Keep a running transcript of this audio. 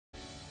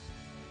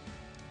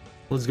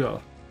Let's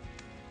go.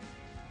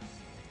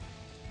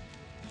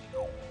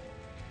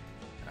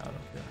 I don't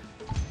care.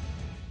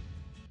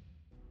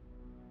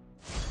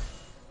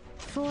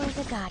 For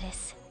the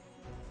goddess.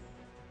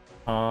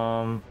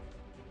 I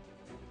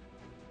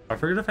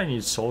forget if I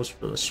need souls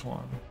for this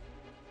one.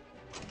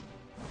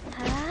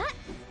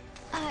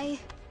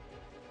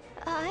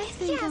 I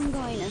think I'm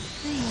going to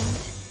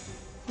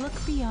faint. Look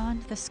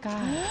beyond the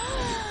sky.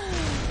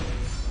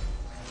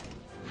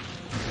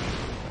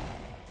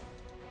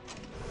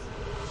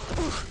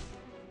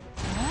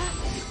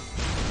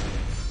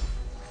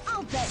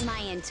 I'll bet my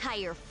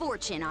entire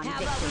fortune on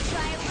victory. How about we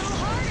try a little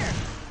harder?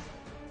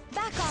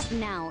 Back off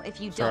now if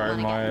you don't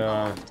want to get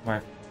involved.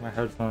 my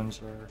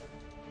headphones are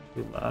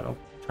too loud. I'll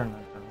turn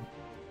that down.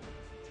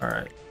 All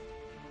right.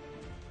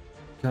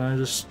 Can I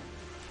just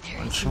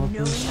one-shot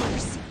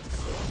this?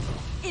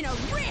 In a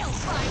real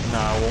fight. Nah,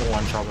 I won't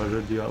one-shot. I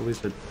should do at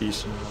least a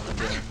decent amount of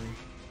damage.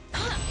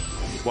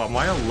 Wow,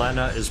 my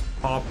Elena is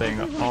popping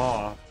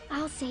off.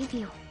 I'll save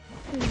you.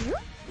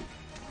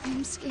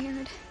 I'm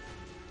scared.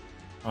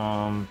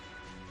 Yep.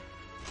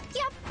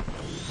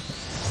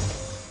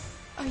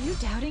 Are you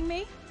doubting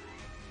me?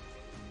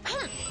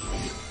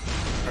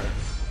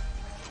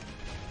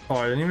 Oh,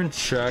 I didn't even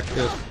check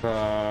if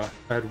I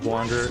had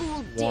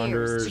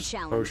Wanderer's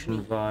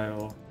Potion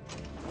Vial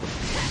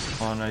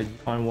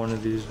on one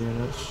of these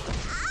units.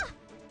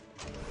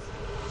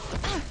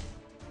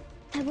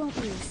 I won't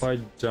lose. If I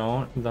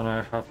don't, then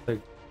I have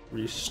to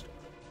restart.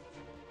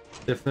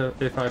 If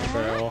I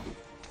fail.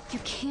 You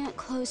can't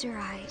close your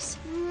eyes.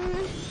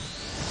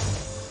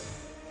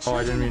 Oh,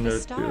 I didn't mean to do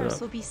stars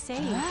that. will be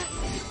saved.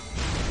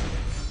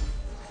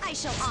 I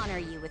shall honor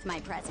you with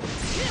my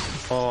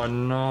presence. Oh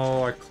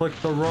no, I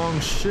clicked the wrong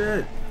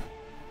shit.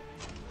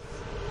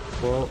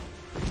 Well,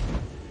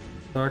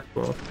 dark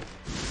buff.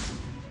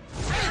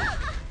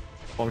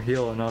 I'm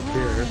healing up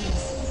here.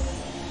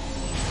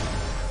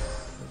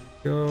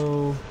 There we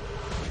go.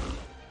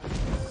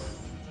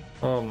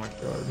 Oh my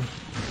god.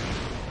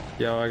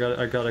 Yeah, I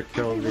gotta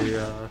kill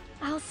the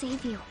I'll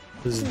save you.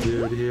 this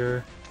dude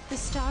here. The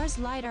stars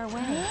light our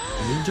way.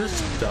 Can you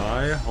just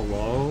die?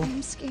 Hello?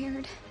 I'm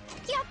scared.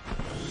 Yep.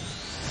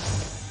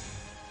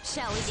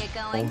 Shall we get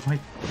going? Oh my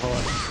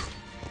god.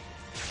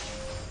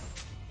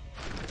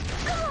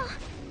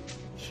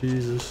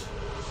 Jesus.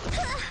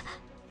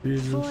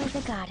 Jesus. For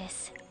the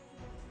goddess.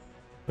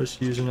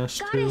 Just using us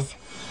too. Goddess.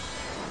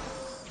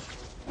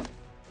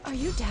 Are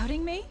you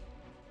doubting me?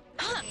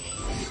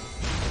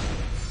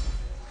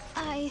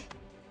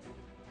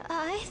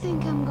 I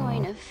think I'm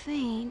going to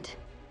faint.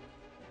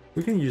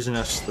 We can use an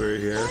S3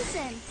 here.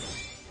 Listen.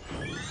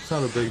 It's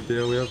not a big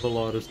deal. We have a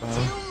lot of time. To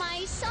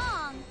my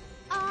song,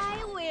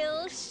 I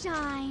will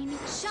shine,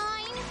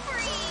 shine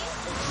free.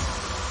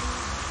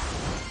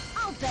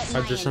 I'll bet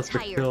I my just have to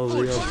entire kill the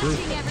fortune. group.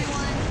 Watching,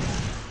 everyone.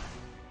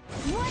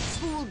 What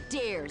fool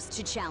dares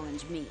to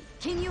challenge me?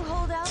 Can you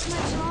hold out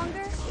much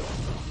longer?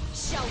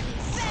 Shall we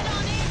bet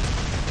on it?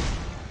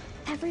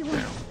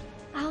 Everyone,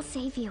 I'll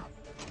save you.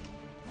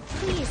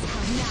 Please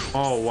come nice.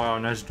 Oh wow,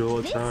 nice dual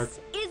attack.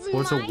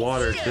 What's a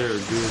water too,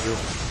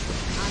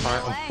 Jesus.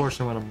 Alright, of course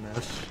I'm gonna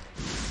miss.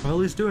 I'm at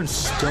least doing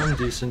some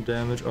decent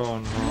damage. Oh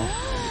no.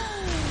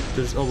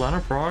 Does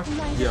Elena proc?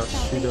 Yes,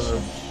 she does.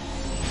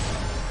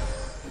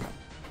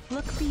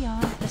 Look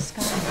beyond the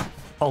sky.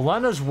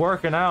 Elena's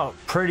working out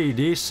pretty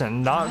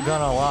decent, not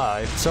gonna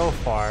lie. So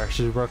far,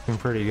 she's working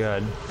pretty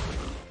good.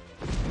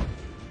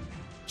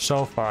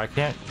 So far, I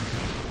can't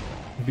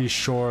be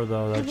sure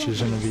though that she's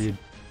gonna be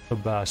the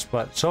best,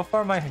 but so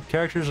far my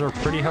characters are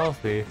pretty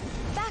healthy.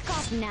 Back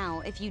off now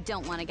if you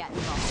don't want to get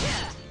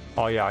involved.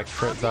 Oh yeah, I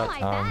crit that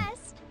time.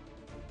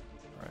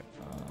 Alright,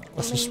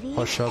 let's just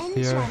push up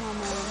here.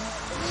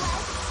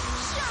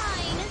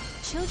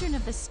 Children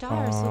of the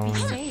stars will be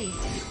saved.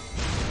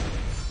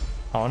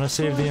 I want to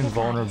save the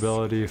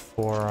invulnerability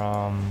for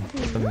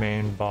the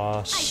main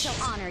boss. I shall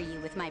honor you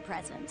with my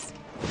presence.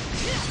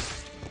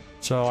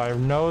 So I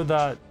know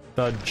that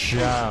the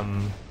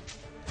gem,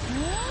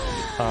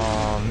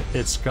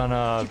 it's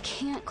gonna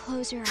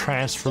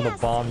transfer the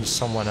bomb to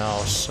someone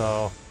else.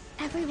 So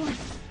everyone,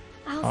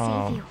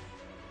 I'll save you.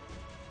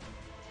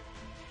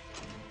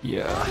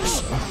 Yeah.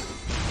 So.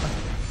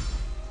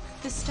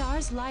 The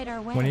stars light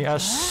our way. When he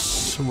does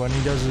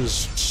his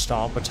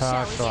stomp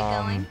attack,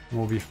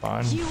 we'll be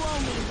fine. You owe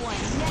me one.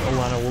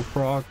 Elena will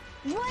proc.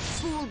 What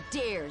fool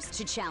dares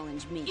to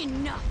challenge me?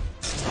 Enough.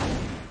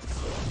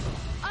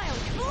 I'll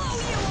blow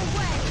you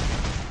away.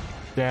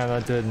 Damn,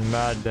 that did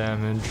mad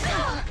damage.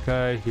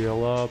 Okay,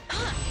 heal up.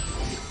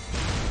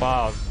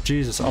 Wow,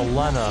 Jesus,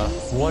 Elena,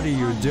 what are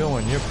you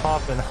doing? You're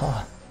popping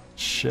off.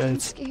 Shit. I'm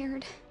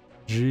scared.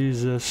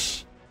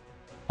 Jesus.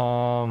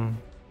 Yep.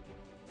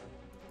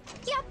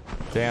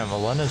 Damn,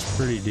 Elena's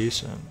pretty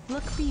decent.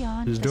 Look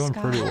beyond. She's doing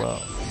pretty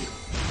well.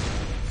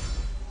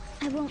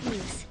 I won't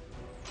lose.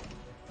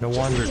 No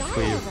wonder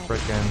Cleve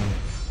frickin'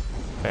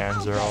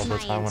 bans her all the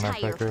time when I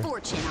pick her.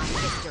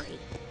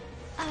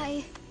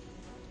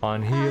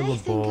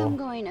 Unhealable.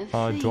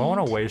 Do I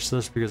want to waste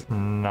this? Because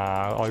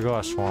nah, I'll go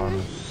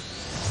S1.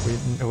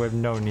 We have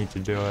no need to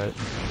do it.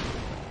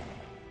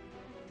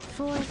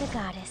 For the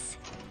goddess.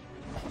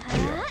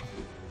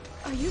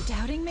 Are you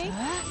doubting me?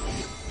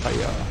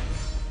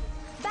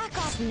 Back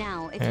off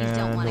now if And you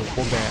don't want to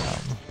we'll get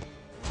bam.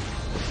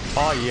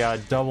 Oh yeah,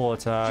 double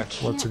attack.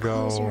 Let's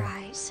go. Close your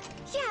eyes.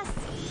 Yes.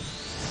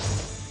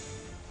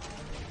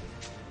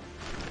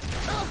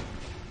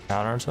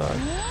 Counter attack.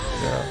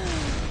 Yeah.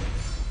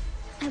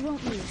 I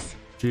won't lose.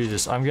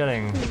 Jesus, I'm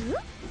getting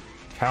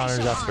counters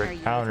I shall after honor you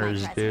with my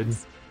counters, dude.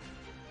 presence.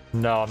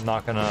 No, I'm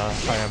not gonna.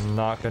 I am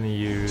not gonna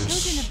Children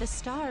use of the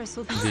stars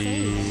will be the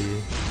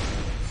saved.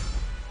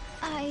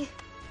 I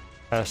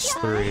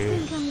S3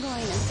 think I'm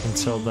going to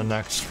until the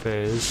next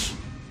phase.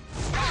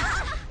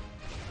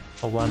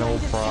 Elena Light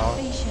of Pro.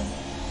 salvation.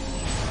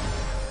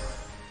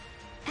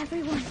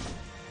 Everyone,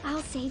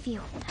 I'll save you.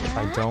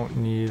 I don't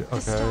need. The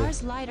Okay.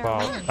 stars light our Wow.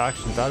 way.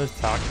 Actually, that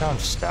attack down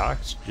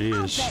stacks. I'll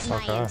Jeez. bet my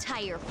Okay.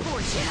 entire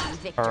fortune on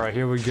victory. All right,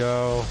 here we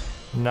go.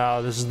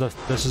 Now this is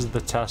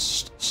the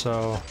test.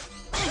 So.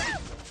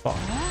 Fuck.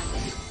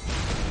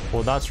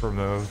 Well, that's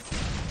removed.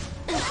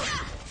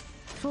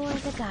 For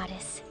the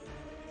goddess.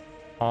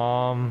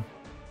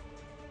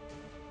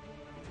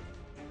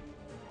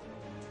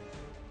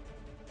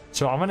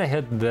 So I'm gonna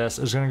hit this.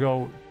 It's gonna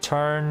go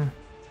turn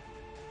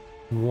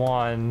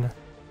 1.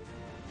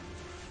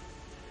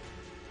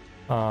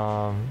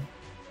 Let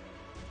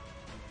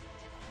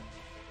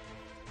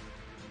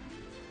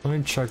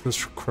me check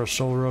this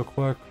crystal real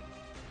quick.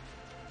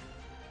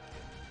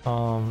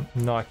 No,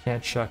 I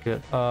can't check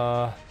it.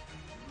 I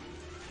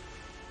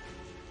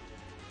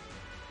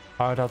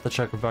would have to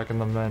check it back in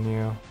the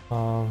menu.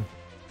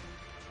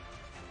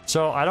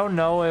 So I don't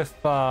know if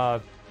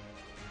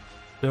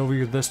it'll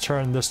be this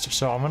turn,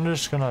 so I'm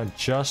just gonna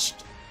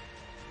adjust.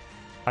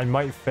 I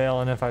might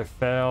fail, and if I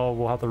fail,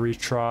 we'll have to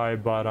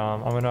retry. But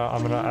I'm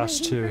gonna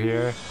S2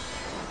 here,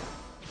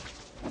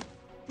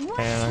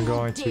 and I'm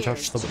going to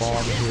touch the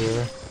bomb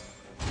here.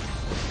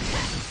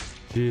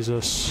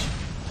 Jesus.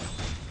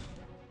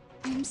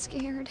 I'm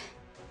scared.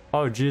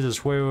 Oh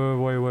Jesus! Wait!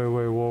 Whoa!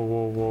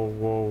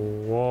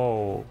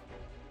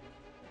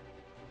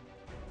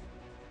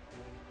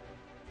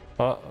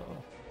 Uh-oh.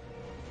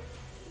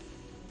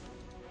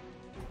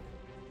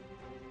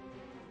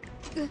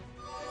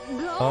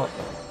 Go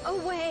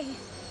away.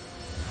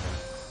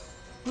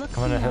 Look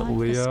I'm gonna hit beyond the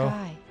Leo.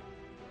 sky.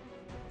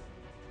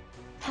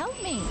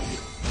 Help me.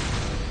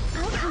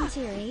 I'll come to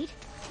your aid.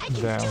 I can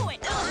Damn. do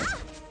it.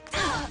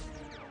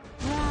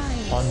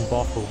 Rise.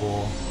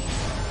 Unbuffable.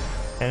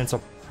 And it's a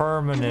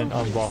permanent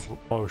unbuffable.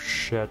 Oh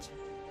shit.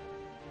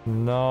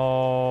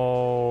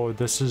 No,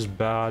 this is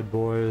bad,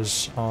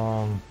 boys.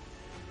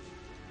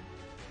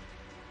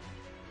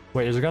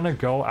 Wait, is it gonna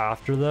go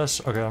after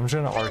this? Okay, I'm just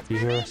gonna Archie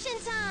here.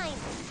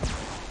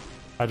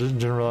 I just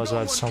didn't realize I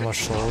had so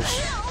much souls.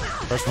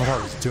 That's what I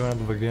was doing at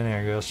the beginning,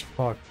 I guess.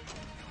 Fuck.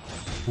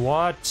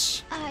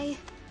 What? I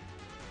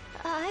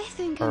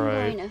think All I'm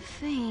right. going to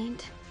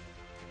faint.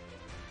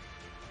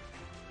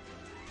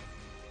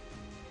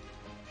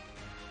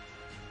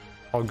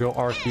 I'll go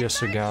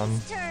Arceus again.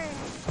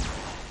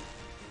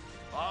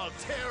 I'll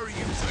tear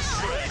you to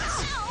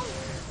shreds.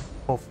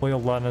 Hopefully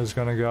Elena's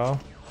gonna go.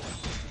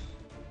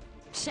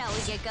 Shall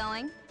we get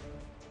going?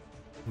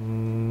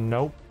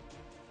 Nope.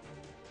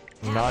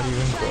 Not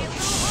even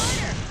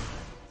close.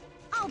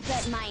 I'll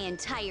bet my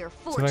entire See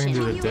if I fortune. can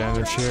do the You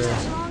damage won't here.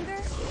 last longer?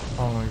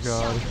 Oh my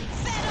Shall god. we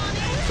bet on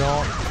it?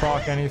 Don't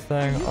proc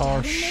anything. Oh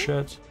doubting me?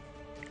 shit.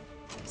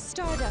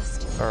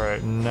 Stardust.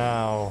 Alright,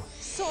 now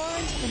Soar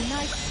into the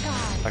night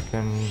sky. I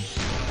can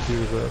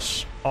do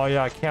this. Oh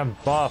yeah, I can't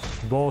buff.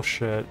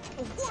 Bullshit.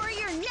 A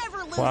warrior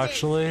never loses. Well,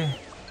 actually,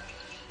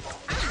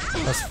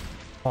 that's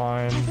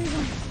fine.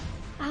 Everyone,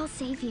 I'll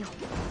save you.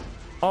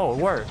 Oh, it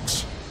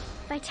works.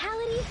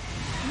 Vitality,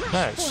 rush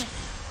Nice. forth.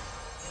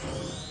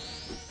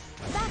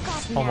 Back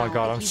off Oh my now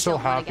god, if I'm you so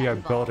don't wanna happy get I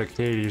built a involved.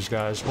 Hades,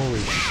 guys. Holy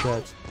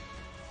shit.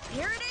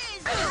 Here it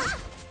is.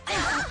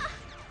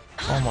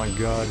 Oh my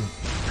god.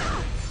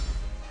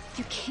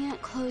 You can't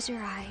close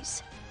your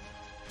eyes.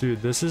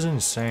 Dude, this is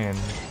insane.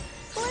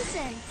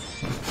 Listen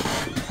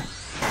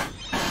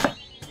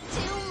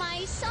to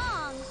my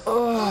song.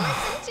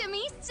 Listen to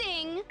me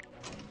sing.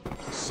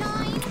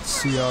 Shine.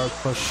 CR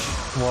push.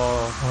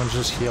 Well, I'm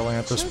just healing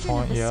at this Children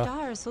point, of the yeah.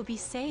 stars will be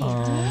saved.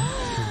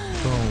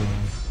 Boom.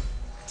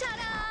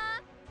 Ta-da!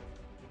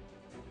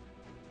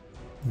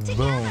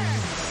 Boom.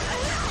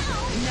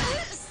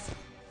 Yes.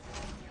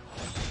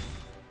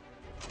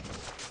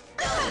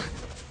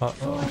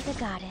 Uh-oh. For the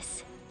goddess.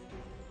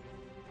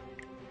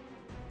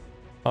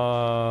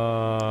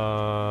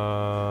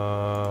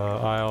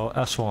 I'll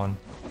S1.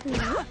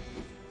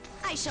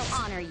 I shall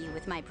honor you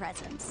with my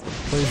presence.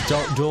 Please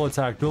don't dual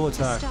attack, dual The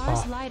attack. stars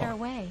Oh, light fuck. our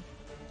way.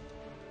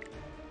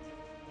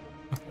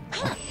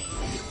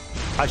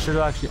 I should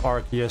have actually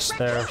Arceus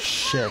there.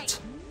 Shit.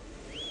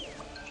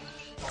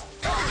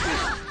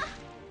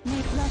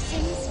 May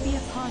blessings be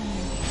upon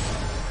you.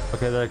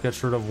 Okay, that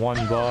gets rid of one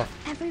buff.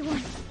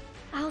 Everyone,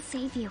 I'll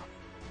save you.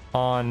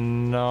 Oh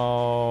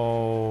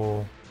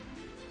no.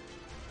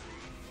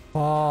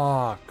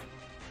 Fuck.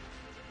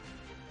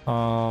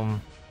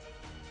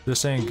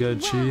 This ain't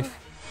good, Chief.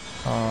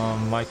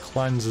 My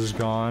cleanse is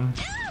gone.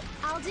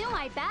 I'll do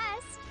my best.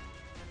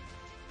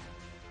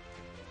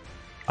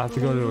 I have to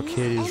go to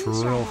Acades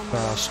real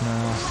fast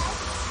now.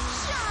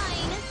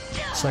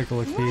 Shine.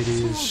 Cycle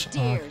Acades. What fool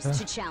dares Okay.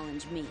 to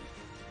challenge me?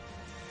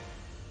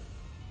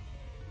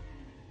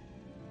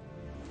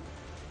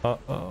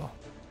 Uh-oh.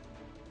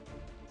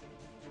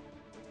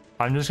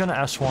 I'm just gonna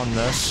S1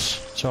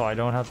 this, so I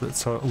don't have to,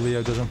 so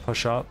Leo doesn't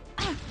push up.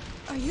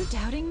 Are you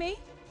doubting me?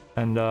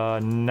 And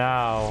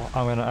now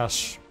I'm gonna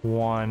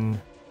S1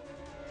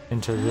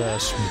 into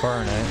this,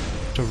 burn it,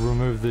 to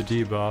remove the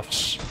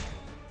debuffs.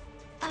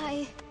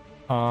 I think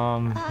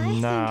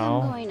I'm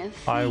Now going to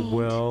I faint.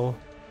 will.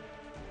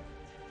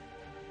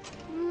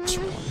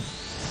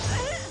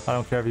 I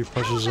don't care if he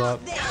pushes up.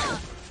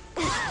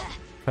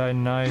 Okay,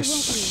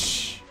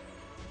 nice.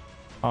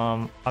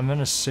 I'm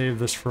gonna save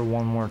this for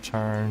one more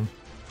turn.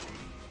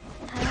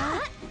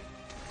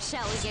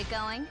 Shall we get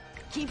going?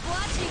 Keep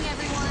watching,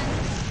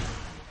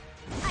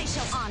 everyone. I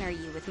shall honor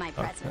you with my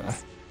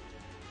presence.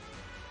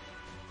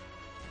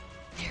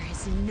 There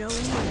is no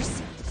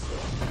mercy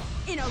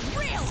in a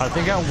real I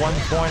think at one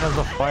point of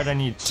the fight I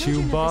need Children 2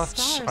 of the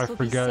buffs. stars I will be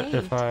forget if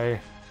saved. I...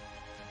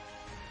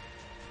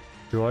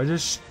 Do I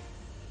just...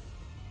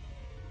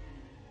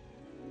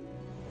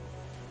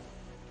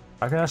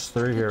 I can ask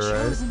 3 here, right?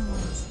 Chosen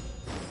ones.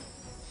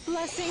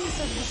 Blessings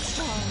of the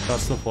stars.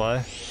 That's the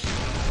play.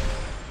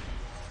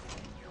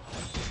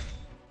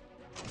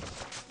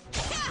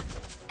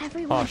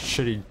 everyone. Oh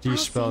shit, he I'll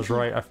D-spells, save you.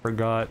 right, I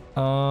forgot.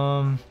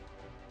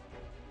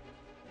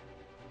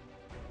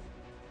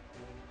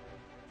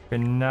 Okay,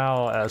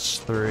 now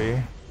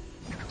S3.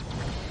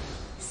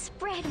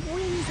 Spread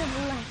wings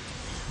of light.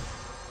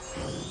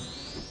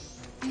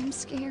 I'm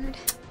scared.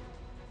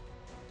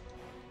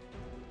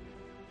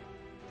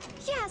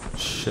 Yes,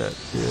 Shit,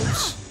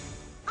 dudes.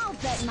 I'll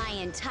bet my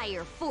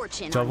entire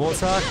fortune Double on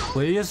attack,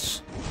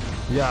 please?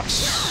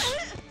 Yes.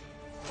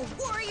 A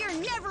warrior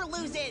never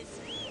loses.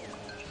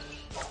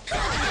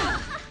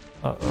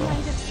 Uh-oh. Light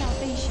of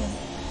salvation.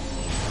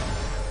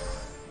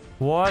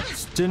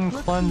 What? Didn't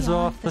Look cleanse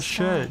beyond off the the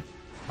shit. sky.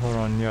 Hold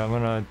on, yeah, I'm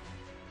gonna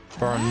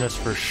burn this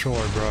for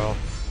sure, bro.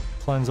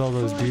 Cleanse all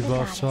those For the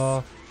debuffs goddess.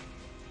 off.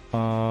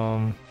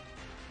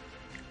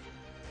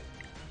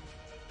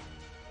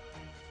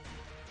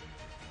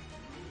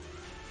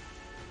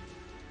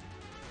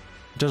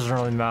 Doesn't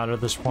really matter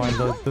at this point.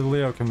 The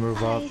Leo can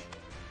move up. I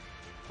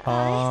think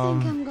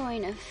Um, I'm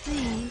going to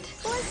faint.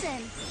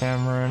 Listen.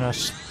 Cameron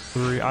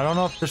S3. I don't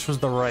know if this was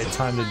the right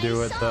time to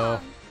do it though.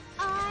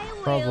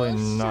 Probably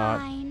not.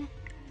 Shine.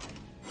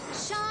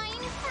 Shine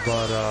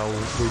But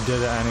we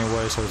did it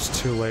anyway, so it's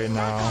too late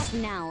now. off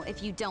now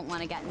if you don't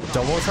want to get involved.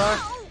 Double attack?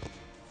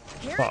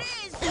 Here Fuck.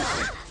 it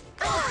is.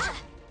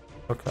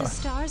 Okay. The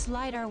stars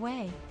light our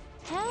way.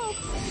 Help.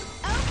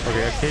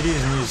 Okay,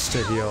 Acades needs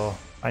to heal.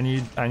 I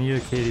need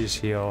Acades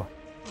heal.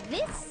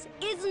 This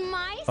is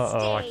my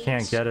Uh-oh, I stage.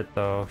 can't get it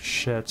though.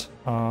 Shit.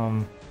 Here.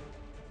 On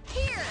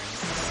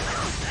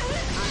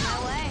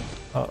my way.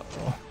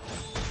 Uh-oh.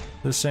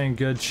 This ain't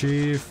good,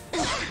 Chief.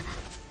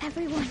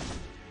 Everyone,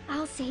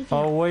 I'll save you.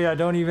 Oh wait, I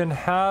don't even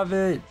have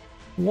it.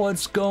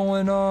 What's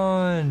going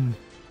on?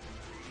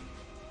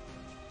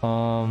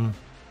 I'll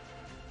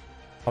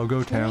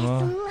go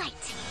Tama. With light.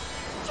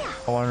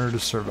 I want her to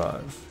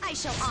survive. I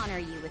shall honor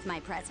you with my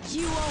presence.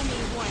 You owe me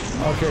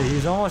one. Okay,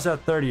 he's almost at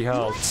 30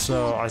 health, What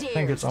so fool I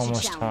think it's dares to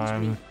almost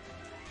challenge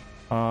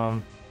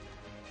time.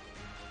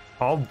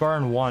 I'll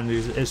burn one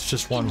because it's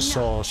just one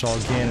soul, so I'll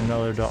gain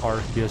another to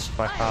Arceus if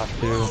I have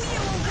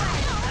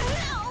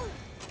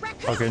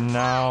to. Okay,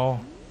 now.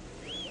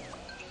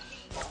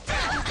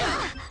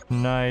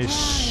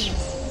 Nice.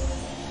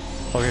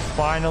 Okay,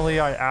 finally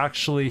I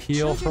actually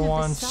heal for Children of the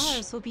once.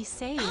 stars will be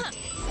saved.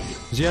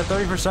 Is he at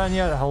 30%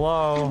 yet? I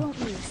Hello? won't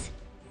lose.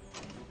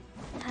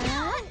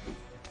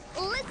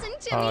 Listen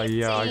to Oh me,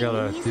 yeah, I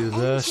gotta ladies do and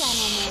this.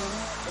 gentlemen.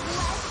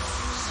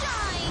 Let's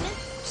shine.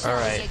 Shall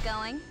Alright. we get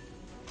going?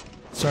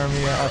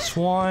 Sarmia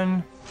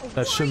S1.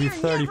 That should be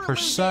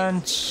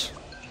 30%.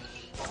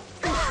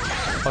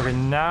 Okay,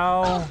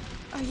 now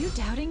Are you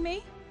doubting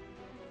me?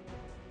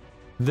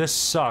 this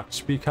sucks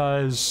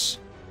because...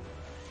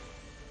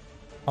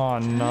 Oh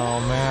no,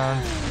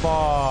 man.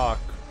 Fuck.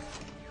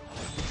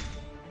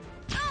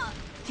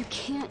 You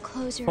can't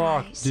close your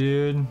Fuck, eyes.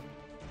 dude.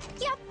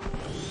 Yep.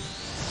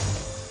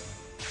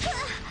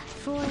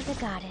 For the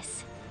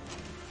goddess.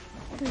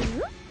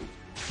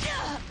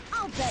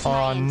 I'll bet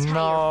my Oh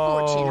entire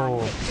fortune on no.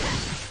 victory.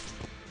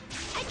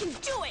 I can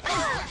do it.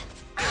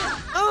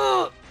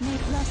 May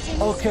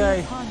blessings Okay.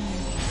 be upon you.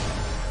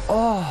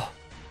 Oh.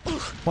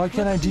 Why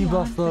can't I Look debuff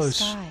beyond the those?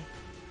 sky.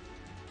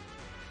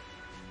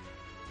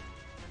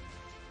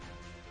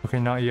 Okay,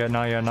 not yet,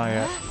 not yet, not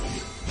yet.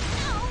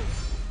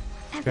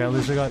 Okay, at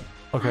least I got...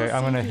 Okay,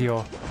 I'm gonna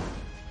heal.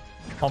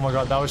 Oh my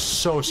god, that was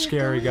so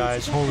scary,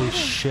 guys. Holy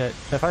shit.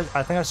 If I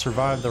think I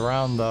survived the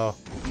round, though.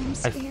 I'm I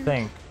scared.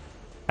 think.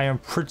 I am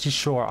pretty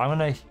sure. I'm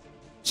gonna...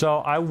 So,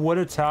 I would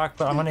attack,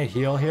 but I'm gonna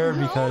heal here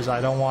because I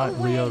don't want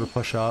Leo to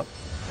push up.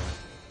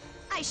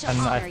 I shall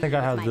And I honor think you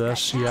I have with my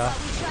this, presence. yeah. How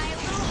about we try a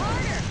little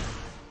harder?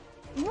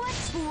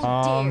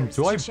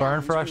 Do I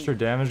burn for extra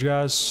damage,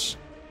 guys?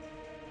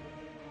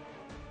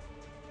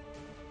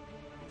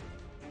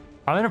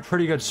 I'm in a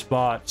pretty good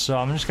spot, so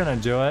I'm just gonna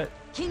do it.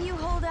 Can you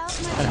hold out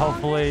much And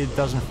hopefully it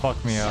doesn't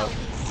fuck me up.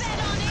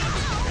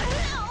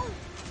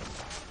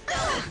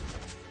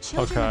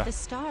 Children Okay. of the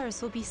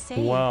stars will be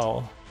saved.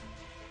 Well.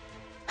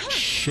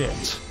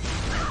 Shit.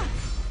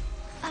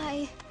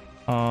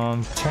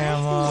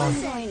 Tama.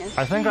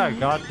 I think I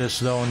got this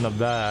though in the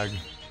bag.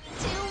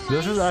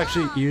 This is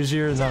actually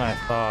easier than I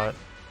thought.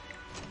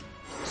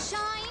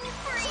 Shine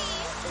free.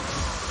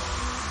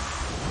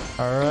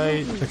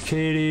 Alright, the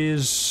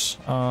Katie's.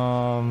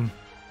 I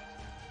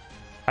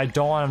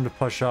don't want him to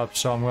push up,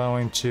 so I'm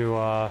going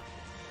to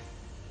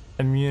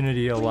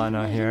immunity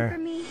Elena here.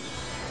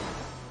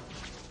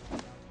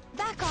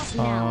 Back off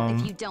now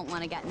if you don't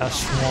want to get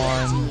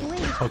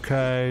S1.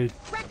 Okay.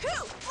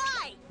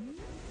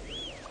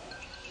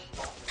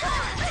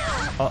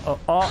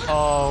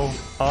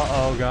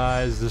 Uh-oh,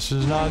 guys. This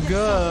is not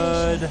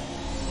good.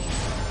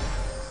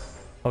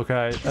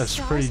 Okay, that's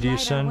pretty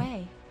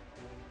decent.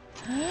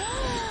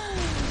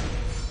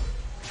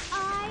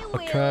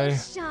 Okay.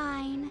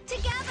 Shine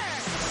together.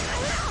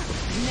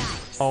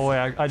 Nice. Oh, wait,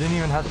 I didn't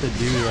even have to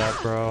do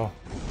that, bro.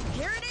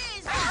 Here it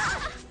is.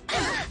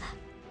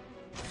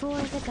 For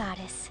the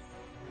goddess.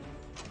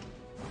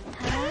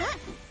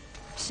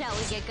 Shall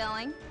we get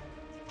going?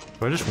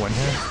 Do I just win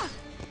here?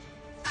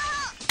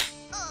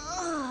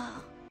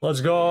 Let's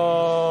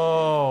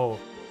go!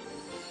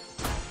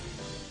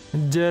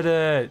 Did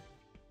it!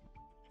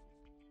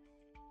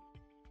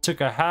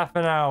 Took a half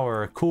an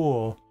hour.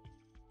 Cool.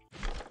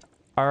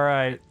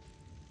 Alright.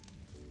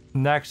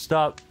 Next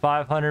up,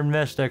 500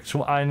 Mystics.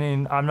 I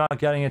mean, I'm not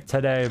getting it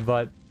today,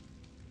 but...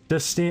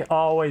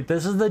 Oh wait,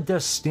 this is the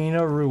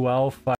Destina Ruel fight.